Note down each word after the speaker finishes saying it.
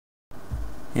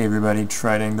Hey everybody,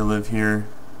 Triding to Live here.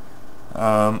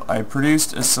 I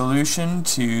produced a solution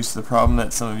to the problem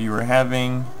that some of you are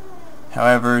having.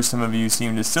 However, some of you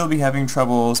seem to still be having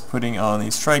troubles putting on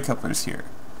these tri-couplers here.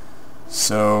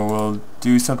 So we'll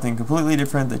do something completely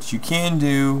different that you can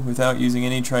do without using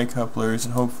any tri-couplers,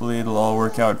 and hopefully it'll all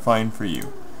work out fine for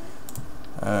you.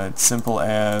 It's simple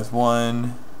as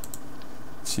 1,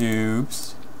 2,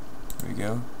 oops, there we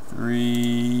go,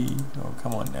 3, oh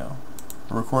come on now.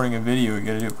 We're recording a video, we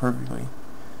gotta do it perfectly.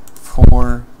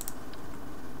 4,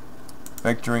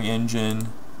 vectoring engine,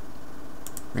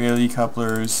 radial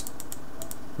decouplers,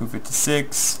 move it to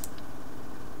 6,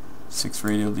 6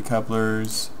 radial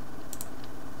decouplers,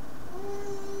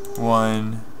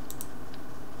 1,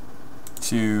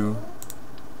 2,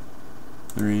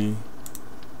 3,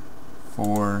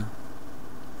 4,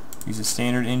 use a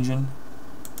standard engine,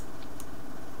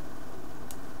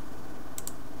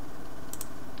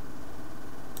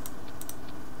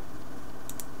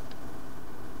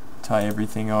 tie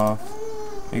everything off.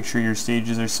 Make sure your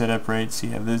stages are set up right, so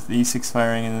you have this, the E6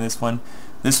 firing and then this one.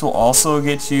 This will also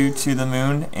get you to the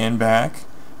moon and back.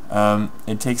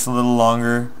 It takes a little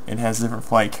longer, it has different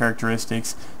flight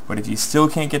characteristics, but if you still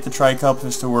can't get the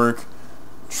tri-couplers to work,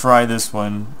 try this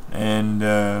one, and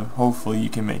hopefully you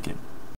can make it.